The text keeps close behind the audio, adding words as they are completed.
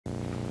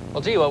Well,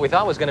 gee, what we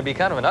thought was going to be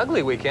kind of an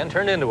ugly weekend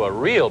turned into a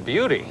real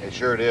beauty. It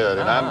sure did,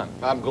 and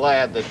I'm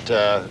glad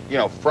that, you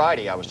know,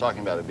 Friday I was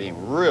talking about it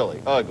being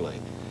really ugly,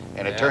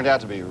 and it turned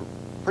out to be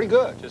pretty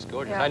good. Just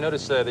gorgeous. Yeah. I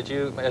noticed that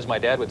you, as my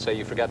dad would say,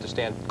 you forgot to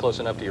stand close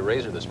enough to your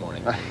razor this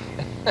morning.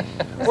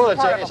 Well,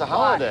 it's a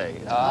holiday.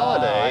 It's a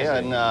holiday,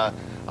 and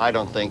I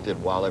don't think that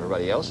while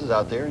everybody else is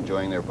out there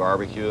enjoying their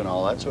barbecue and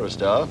all that sort of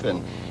stuff,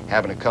 and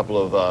having a couple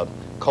of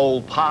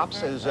cold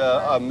pops, as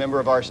a member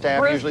of our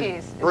staff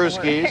usually,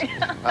 brewskis,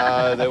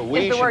 that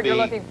we should word you're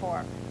looking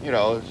for. You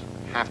know,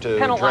 have to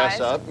dress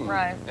up. And,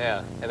 right.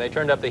 Yeah, and they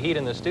turned up the heat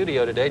in the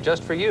studio today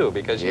just for you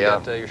because you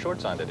got your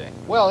shorts on today.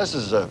 Well, this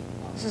is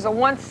a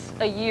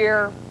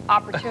once-a-year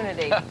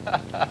opportunity,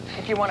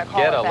 if you want to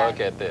call it that. Get a look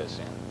at this.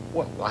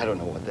 Well, I don't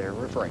know what they're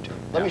referring to.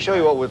 Let me show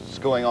you what's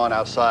going on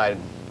outside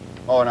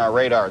on our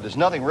radar. There's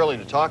nothing really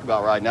to talk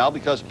about right now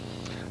because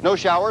no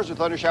showers or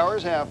thunder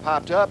showers have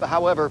popped up.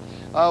 However,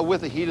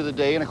 with the heat of the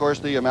day and, of course,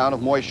 the amount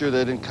of moisture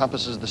that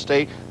encompasses the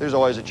state, there's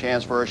always a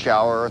chance for a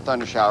shower or a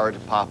thunder shower to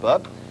pop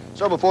up.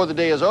 So before the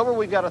day is over,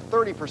 we've got a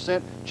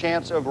 30%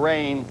 chance of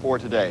rain for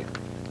today.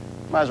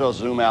 Might as well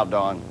zoom out,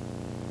 Dawn.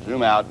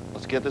 Zoom out.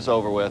 Let's get this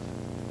over with.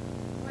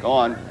 Go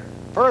on.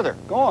 Further.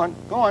 Go on.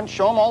 Go on.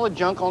 Show them all the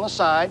junk on the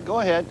side.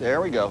 Go ahead.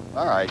 There we go.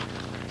 All right.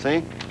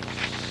 See?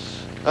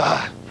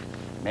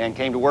 Man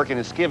came to work in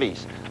his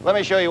skivvies. Let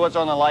me show you what's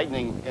on the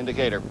lightning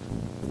indicator.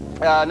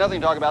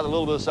 Nothing to talk about. A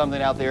little bit of something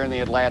out there in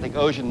the Atlantic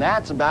Ocean.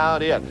 That's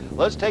about it.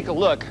 Let's take a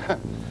look.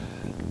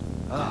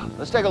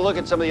 Let's take a look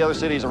at some of the other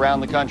cities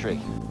around the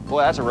country. Boy,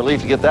 that's a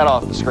relief to get that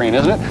off the screen,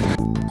 isn't it?